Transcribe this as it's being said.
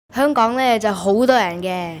香港咧就好多人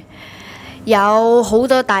嘅，有好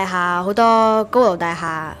多大廈，好多高樓大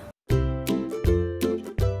廈。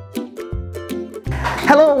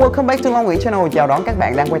Hello, welcome back to Long Nguyễn Channel. Chào đón các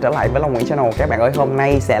bạn đang quay trở lại với Long Nguyễn Channel. Các bạn ơi, hôm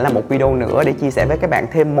nay sẽ là một video nữa để chia sẻ với các bạn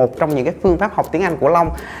thêm một trong những cái phương pháp học tiếng Anh của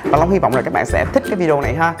Long. Và Long hy vọng là các bạn sẽ thích cái video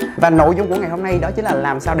này ha. Và nội dung của ngày hôm nay đó chính là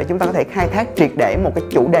làm sao để chúng ta có thể khai thác triệt để một cái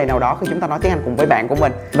chủ đề nào đó khi chúng ta nói tiếng Anh cùng với bạn của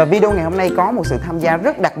mình. Và video ngày hôm nay có một sự tham gia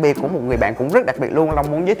rất đặc biệt của một người bạn cũng rất đặc biệt luôn.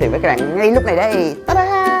 Long muốn giới thiệu với các bạn ngay lúc này đây.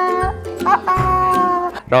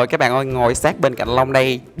 Rồi các bạn ơi, ngồi sát bên cạnh Long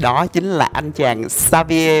đây, đó chính là anh chàng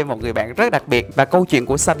Xavier, một người bạn rất đặc biệt. Và câu chuyện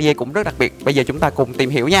của Xavier cũng rất đặc biệt. Bây giờ chúng ta cùng tìm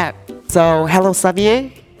hiểu nha. So, hello Xavier,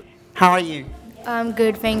 how are you? I'm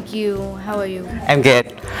good, thank you. How are you? I'm good.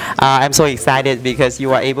 I'm so excited because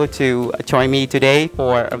you are able to join me today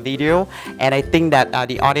for a video. And I think that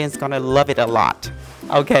the audience is gonna love it a lot.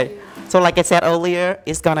 Okay, so like I said earlier,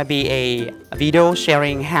 it's gonna be a video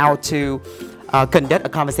sharing how to conduct a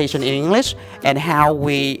conversation in English and how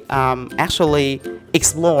we actually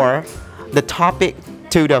explore the topic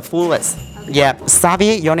to the fullest. Yeah,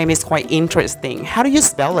 Xavier, your name is quite interesting. How do you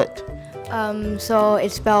spell it? So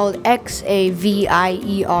it's spelled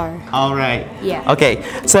Xavier. All right. Yeah. Okay,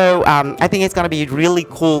 so I think it's gonna be really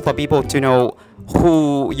cool for people to know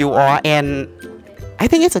who you are, and I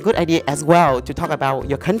think it's a good idea as well to talk about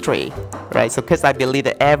your country, right? So, because I believe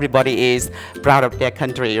that everybody is proud of their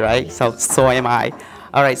country, right? So am I.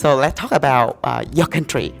 All right, so let's talk about your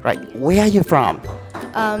country, right? Where are you from?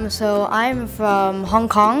 So I'm from Hong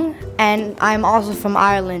Kong, and I'm also from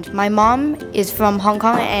Ireland. My mom is from Hong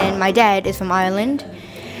Kong, and my dad is from Ireland.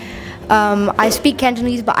 I speak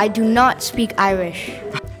Cantonese, but I do not speak Irish.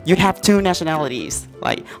 You have two nationalities,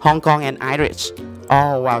 like Hong Kong and Irish.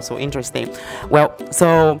 Oh wow, so interesting. Well,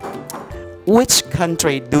 so which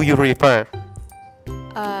country do you prefer?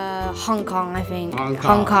 Hong Kong, I think.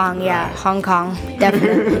 Hong Kong, yeah, right. Hong Kong,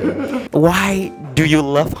 definitely. Why do you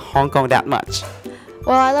love Hong Kong that much?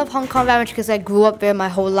 Well, I love Hong Kong very much because I grew up there my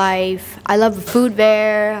whole life. I love the food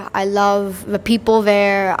there. I love the people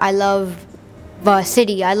there. I love the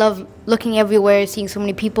city. I love looking everywhere, seeing so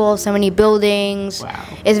many people, so many buildings. Wow.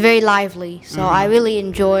 It's very lively. So I really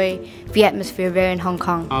enjoy the atmosphere there in Hong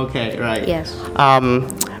Kong. Okay, right. Yes.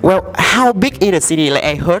 Well, how big is the city? Like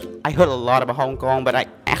I heard a lot about Hong Kong, but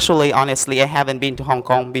honestly, I haven't been to Hong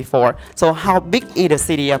Kong before. So how big is the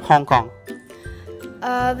city of Hong Kong?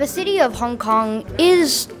 The city of Hong Kong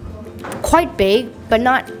is quite big, but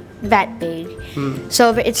not that big. So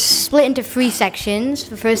it's split into 3 sections.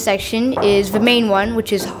 The first section is the main one,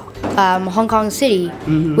 which is Hong Kong City,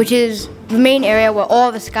 which is the main area where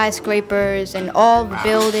all the skyscrapers and all the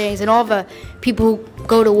buildings and all the people who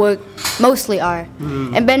go to work mostly are.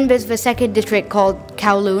 And then there's the second district called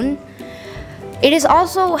Kowloon. It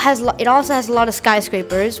also has a lot of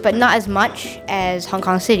skyscrapers, but not as much as Hong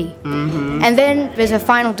Kong City. And then there's a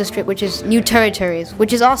final district, which is New Territories,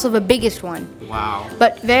 which is also the biggest one. Wow.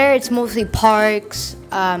 But there it's mostly parks,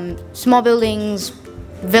 small buildings,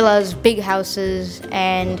 villas, big houses,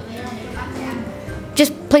 and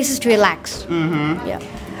just places to relax. Yeah.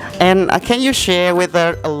 And can you share with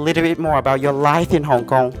us a little bit more about your life in Hong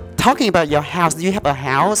Kong? Talking about your house, do you have a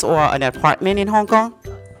house or an apartment in Hong Kong?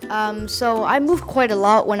 So I moved quite a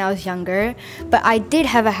lot when I was younger, but I did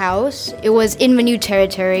have a house. It was in the New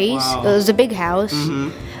Territories. Wow. It was a big house.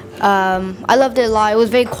 I loved it a lot. It was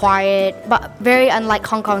very quiet, but very unlike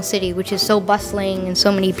Hong Kong City, which is so bustling and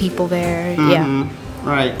so many people there. Yeah.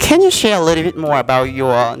 Right. Can you share a little bit more about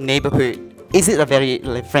your neighborhood? Is it a very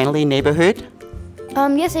friendly neighborhood?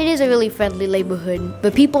 Yes, it is a really friendly neighborhood.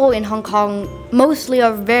 The people in Hong Kong mostly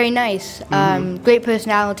are very nice. Great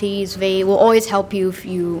personalities. They will always help you if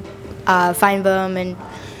you find them. And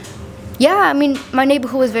yeah, I mean, my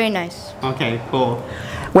neighborhood was very nice. Okay, cool.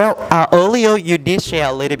 Well, earlier you did share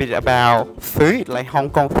a little bit about food, like Hong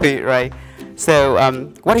Kong food, right? So,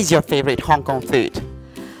 what is your favorite Hong Kong food?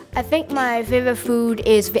 I think my favorite food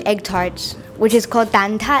is the egg tarts, which is called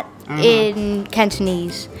dan tat in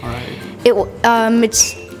Cantonese.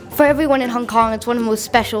 It's for everyone in Hong Kong. It's one of the most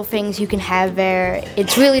special things you can have there.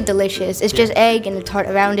 It's really delicious. It's just egg and a tart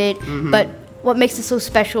around it. But what makes it so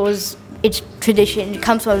special is its tradition. It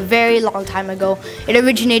comes from a very long time ago. It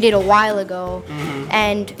originated a while ago,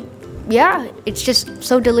 and yeah, it's just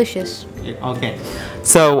so delicious. Okay,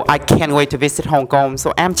 so I can't wait to visit Hong Kong.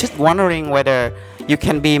 So I'm just wondering whether you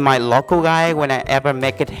can be my local guy when I ever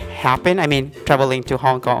make it happen. I mean, traveling to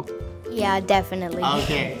Hong Kong. Yeah, definitely.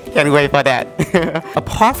 Okay, can't wait for that.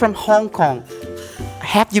 Apart from Hong Kong,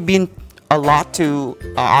 have you been a lot to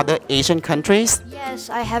other Asian countries? Yes,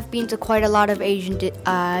 I have been to quite a lot of Asian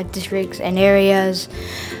districts and areas.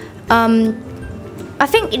 I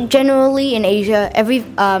think generally in Asia, every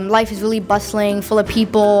life is really bustling, full of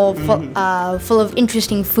people, full of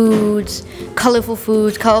interesting foods, colorful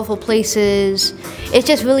places. It's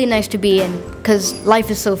just really nice to be in because life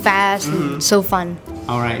is so fast and so fun.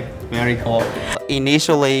 All right, very cool.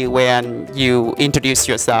 Initially, when you introduced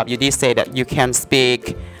yourself, you did say that you can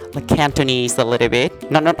speak like Cantonese a little bit.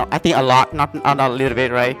 No, I think a lot, not a little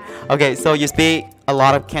bit, right? Okay, so you speak a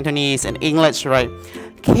lot of Cantonese and English, right?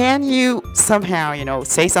 Can you somehow,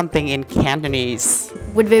 say something in Cantonese?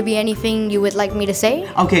 Would there be anything you would like me to say?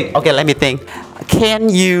 Okay, let me think. Can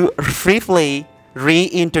you briefly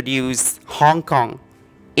reintroduce Hong Kong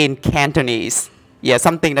in Cantonese? Yeah,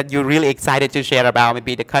 something that you're really excited to share about,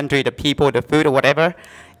 maybe the country, the people, the food, or whatever,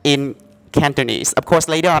 in Cantonese. Of course,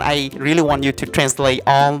 later on, I really want you to translate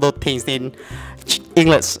all those things in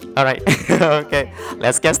English. All right, okay,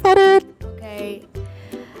 let's get started. Okay.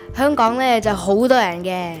 香港咧就好多人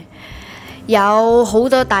嘅，有好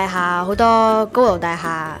多大廈，好多高樓大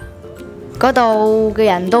廈，嗰度嘅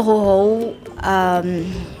人都好好，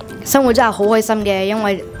生活真係好開心嘅，因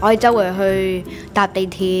為可以周圍去搭地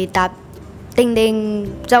鐵、搭叮叮，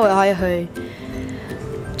周圍可以去，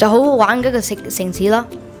就好好玩嗰個城市咯。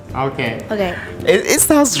Okay. Okay. It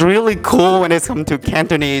sounds really cool when it comes to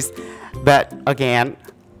Cantonese, but again,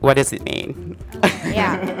 what does it mean?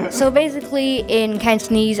 Yeah. So basically, in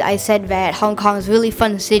Cantonese, I said that Hong Kong is a really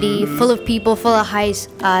fun city, full of people, full of high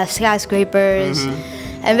skyscrapers,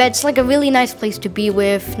 and that's like a really nice place to be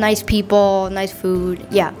with, nice people, nice food.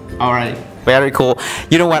 Yeah. All right. Very cool.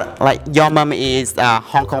 You know what? Like your mom is a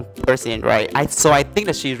Hong Kong person, right? So I think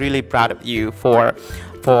that she's really proud of you for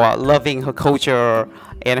loving her culture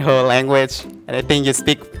and her language. And I think you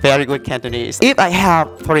speak very good Cantonese. If I have,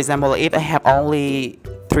 for example, only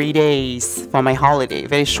 3 days for my holiday,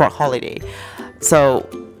 very short holiday, so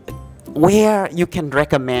where you can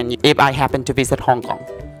recommend if I happen to visit Hong Kong?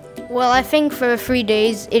 Well, I think for 3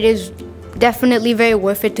 days, it is definitely very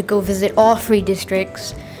worth it to go visit all 3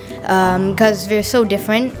 districts because they're so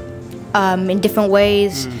different in different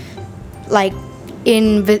ways. Like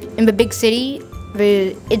in the big city,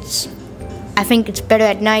 I think it's better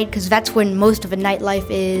at night because that's when most of the nightlife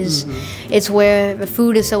is. It's where the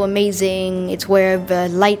food is so amazing. It's where the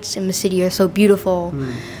lights in the city are so beautiful.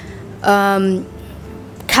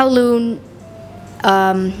 Kowloon,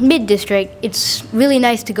 mid-district, it's really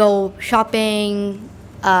nice to go shopping,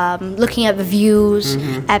 looking at the views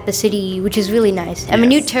at the city, which is really nice. And the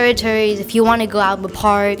new territories, if you want to go out in the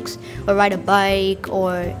parks or ride a bike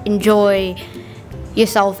or enjoy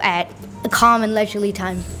yourself at a calm and leisurely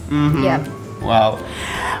time. Yeah. Wow.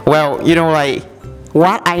 Well, like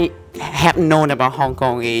what I have known about Hong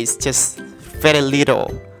Kong is just very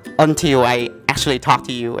little until I actually talked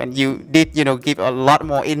to you and you did, give a lot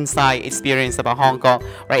more inside experience about Hong Kong,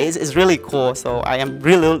 right? It's really cool. So I am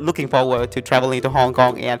really looking forward to traveling to Hong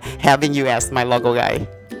Kong and having you as my local guide.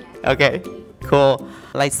 Okay, cool.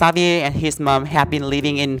 Like Xavier and his mom have been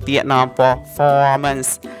living in Vietnam for 4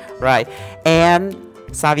 months, right? And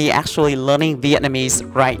Xavier actually learning Vietnamese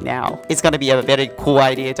right now. It's going to be a very cool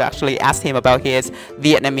idea to actually ask him about his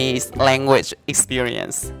Vietnamese language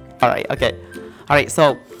experience. All right, okay. All right,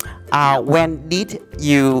 so when did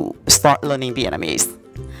you start learning Vietnamese?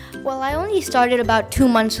 Well, I only started about 2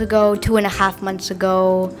 months ago, 2.5 months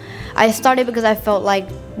ago. I started because I felt like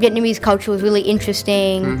Vietnamese culture was really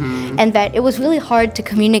interesting and that it was really hard to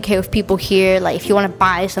communicate with people here. Like if you want to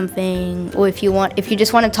buy something or if you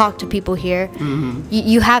just want to talk to people here,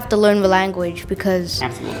 you have to learn the language because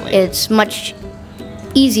it's much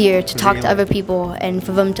easier to talk to other people and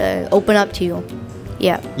for them to open up to you.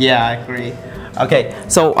 Yeah. Yeah, I agree. Okay,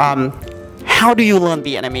 so how do you learn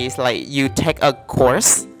Vietnamese? Like you take a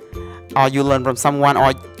course or you learn from someone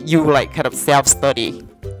or you like kind of self-study?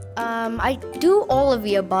 I do all of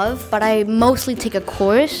the above, but I mostly take a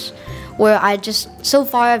course where so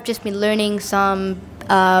far I've just been learning some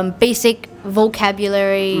basic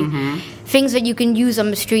vocabulary, things that you can use on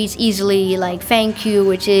the streets easily, like thank you,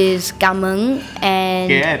 which is cảm ơn,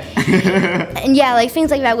 and and yeah, like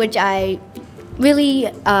things like that, which I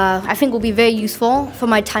really I think will be very useful for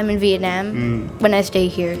my time in Vietnam when I stay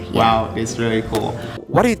here. Yeah. Wow, it's really cool.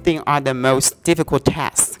 What do you think are the most difficult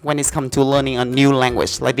tasks when it comes to learning a new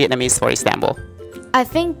language, like Vietnamese, for example? I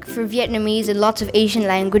think for Vietnamese and lots of Asian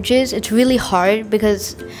languages, it's really hard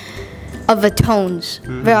because of the tones.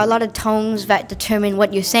 There are a lot of tones that determine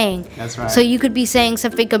what you're saying. That's right. So you could be saying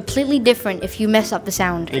something completely different if you mess up the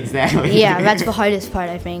sound. Exactly. Yeah, that's the hardest part,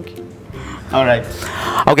 I think. All right.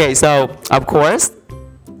 Okay, so of course,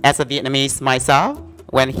 as a Vietnamese myself,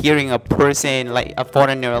 when hearing a person like a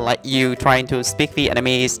foreigner like you trying to speak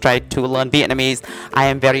Vietnamese, try to learn Vietnamese. I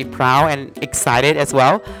am very proud and excited as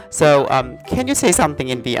well. So can you say something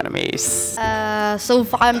in Vietnamese? So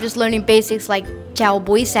far I'm just learning basics like chào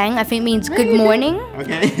buổi sáng, I think means good morning.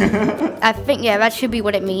 Okay. I think, yeah, that should be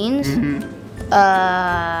what it means.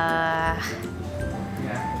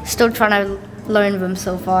 Still trying to learn them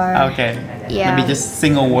so far. Okay. Yeah. Maybe just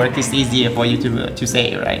single word is easier for you to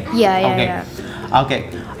say, right? Yeah, okay. yeah. Okay.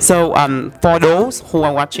 So for those who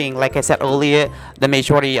are watching, like I said earlier, the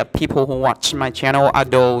majority of people who watch my channel are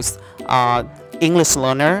those English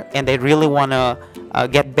learner, and they really wanna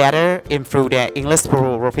get better, improve their English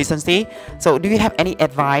proficiency. So do you have any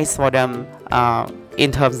advice for them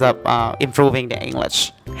in terms of improving their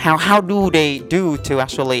English? How do they do to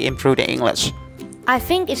actually improve their English? I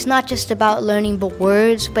think it's not just about learning the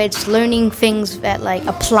words, but it's learning things that like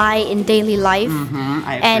apply in daily life,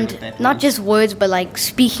 and not just words, but like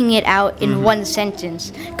speaking it out in one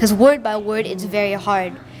sentence. Because word by word, it's very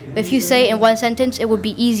hard. But if you say it in one sentence, it would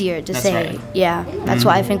be easier to say. Right. Yeah, that's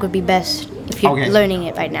what I think would be best if you're learning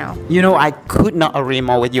it right now. You know, I could not agree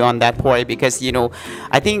more with you on that point, because you know,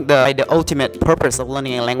 I think the ultimate purpose of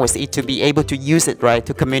learning a language is to be able to use it, right,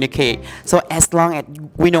 to communicate. So as long as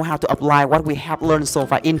we know how to apply what we have learned so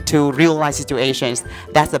far into real life situations,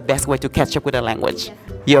 that's the best way to catch up with the language.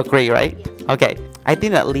 You agree, right? Okay. I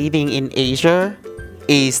think that living in Asia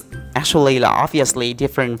is actually like, obviously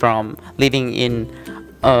different from living in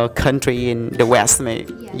a country in the West, maybe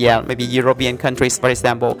European countries, for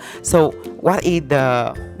example. So what is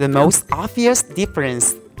the most obvious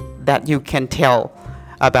difference that you can tell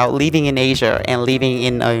about living in Asia and living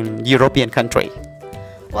in a European country?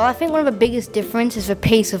 Well, I think one of the biggest difference is the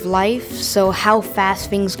pace of life. So how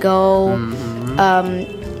fast things go,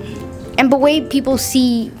 and the way people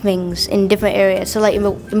see things in different areas. So like in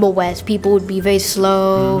the West, people would be very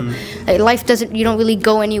slow. Like life you don't really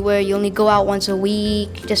go anywhere. You only go out once a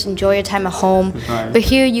week, just enjoy your time at home. Right. But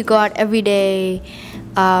here you go out every day,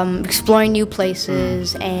 exploring new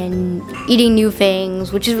places and eating new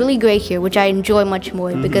things, which is really great here, which I enjoy much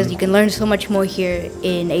more because you can learn so much more here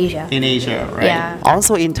in Asia. In Asia, right? Yeah.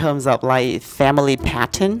 Also in terms of like family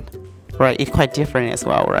pattern, right, it's quite different as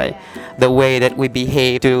well, right? The way that we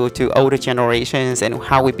behave to older generations and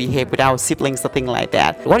how we behave with our siblings, something like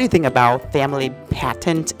that. What do you think about family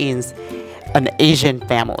patterns in an Asian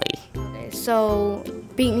family? So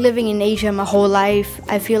living in Asia my whole life,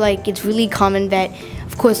 I feel like it's really common that,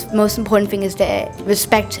 of course, most important thing is to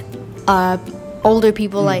respect older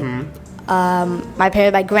people, like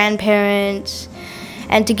my grandparents,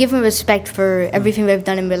 and to give them respect for everything they've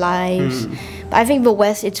done in their lives. But I think the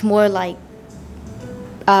West, it's more like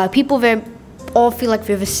people there all feel like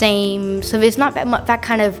they're the same, so there's not that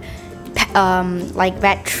kind of like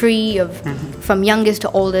that tree of from youngest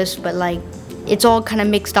to oldest, but like it's all kind of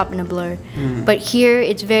mixed up in a blur. But here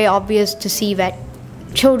it's very obvious to see that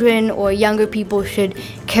children or younger people should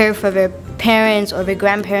care for their parents or their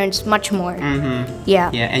grandparents much more.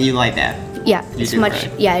 Yeah, and you like that? Yeah, it's much,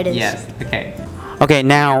 right? Yeah, it is. Yes, okay. Okay,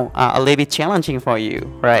 now a little bit challenging for you,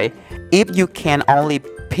 right? If you can only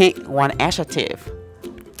pick one adjective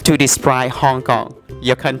to describe Hong Kong,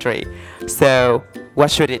 your country, so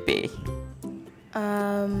what should it be?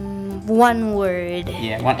 One word.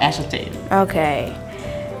 Yeah, one adjective. Okay.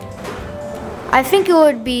 I think it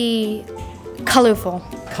would be colorful.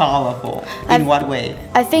 Colorful. In what way?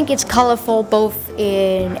 I think it's colorful both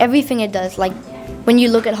in everything it does. Like when you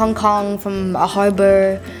look at Hong Kong from a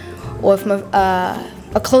harbor or from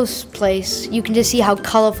a close place, you can just see how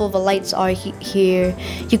colorful the lights are here.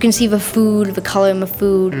 You can see the food, the color in the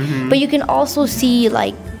food. But you can also see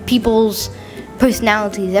like people's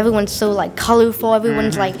personalities. Everyone's so like colorful.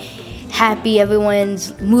 Everyone's like happy.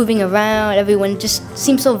 Everyone's moving around. Everyone just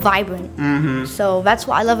seems so vibrant. So that's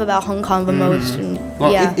what I love about Hong Kong the most. And,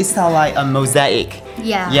 well, it sounds like a mosaic.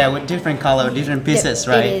 Yeah. Yeah, with different color, different pieces,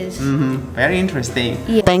 right? It is. Very interesting.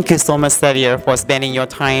 Yeah. Thank you so much, Xavier, for spending your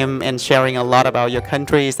time and sharing a lot about your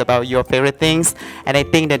countries, about your favorite things. And I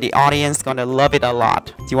think that the audience is gonna love it a lot.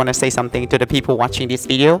 Do you want to say something to the people watching this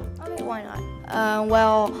video? Okay, why not?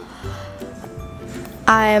 Well,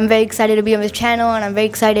 I'm very excited to be on this channel, and I'm very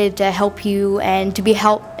excited to help you and to be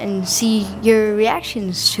helped and see your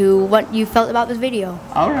reactions to what you felt about this video.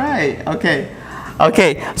 All right. Okay.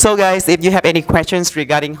 Okay, so guys, if you have any questions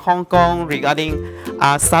regarding Hong Kong, regarding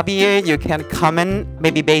Xavier, you can comment.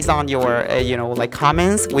 Maybe based on your, like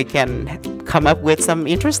comments, we can come up with some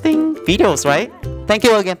interesting videos, right? Thank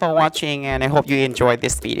you again for watching, and I hope you enjoyed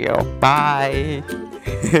this video. Bye.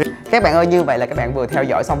 Các bạn ơi, như vậy là các bạn vừa theo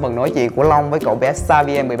dõi xong phần nói chuyện của Long với cậu bé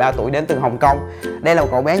Xavier 13 tuổi đến từ Hồng Kông. Đây là một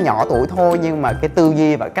cậu bé nhỏ tuổi thôi nhưng mà cái tư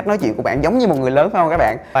duy và cách nói chuyện của bạn giống như một người lớn, phải không các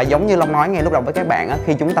bạn? Và giống như Long nói ngay lúc đầu với các bạn á,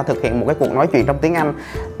 khi chúng ta thực hiện một cái cuộc nói chuyện trong tiếng Anh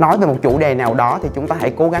nói về một chủ đề nào đó thì chúng ta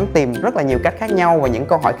hãy cố gắng tìm rất là nhiều cách khác nhau và những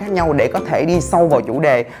câu hỏi khác nhau để có thể đi sâu vào chủ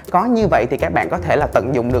đề. Có như vậy thì các bạn có thể là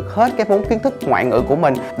tận dụng được hết cái vốn kiến thức ngoại ngữ của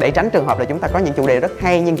mình, để tránh trường hợp là chúng ta có những chủ đề rất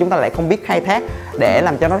hay nhưng chúng ta lại không biết khai thác, để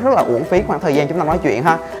làm cho nó rất là uổng phí khoảng thời gian chúng ta nói chuyện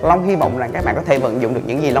ha. Long hy vọng rằng các bạn có thể vận dụng được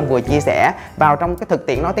những gì Long vừa chia sẻ vào trong cái thực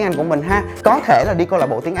tiễn nói tiếng Anh của mình ha. Có thể là đi câu lạc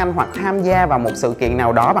bộ tiếng Anh hoặc tham gia vào một sự kiện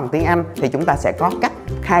nào đó bằng tiếng Anh thì chúng ta sẽ có cách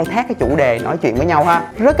khai thác cái chủ đề nói chuyện với nhau ha.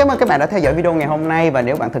 Rất cảm ơn các bạn đã theo dõi video ngày hôm nay, và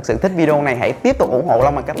nếu bạn thực sự thích video này hãy tiếp tục ủng hộ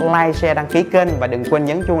Long bằng cách like, share, đăng ký kênh và đừng quên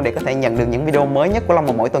nhấn chuông để có thể nhận được những video mới nhất của Long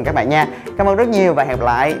vào mỗi tuần các bạn nha. Cảm ơn rất nhiều và hẹn gặp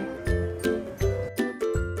lại.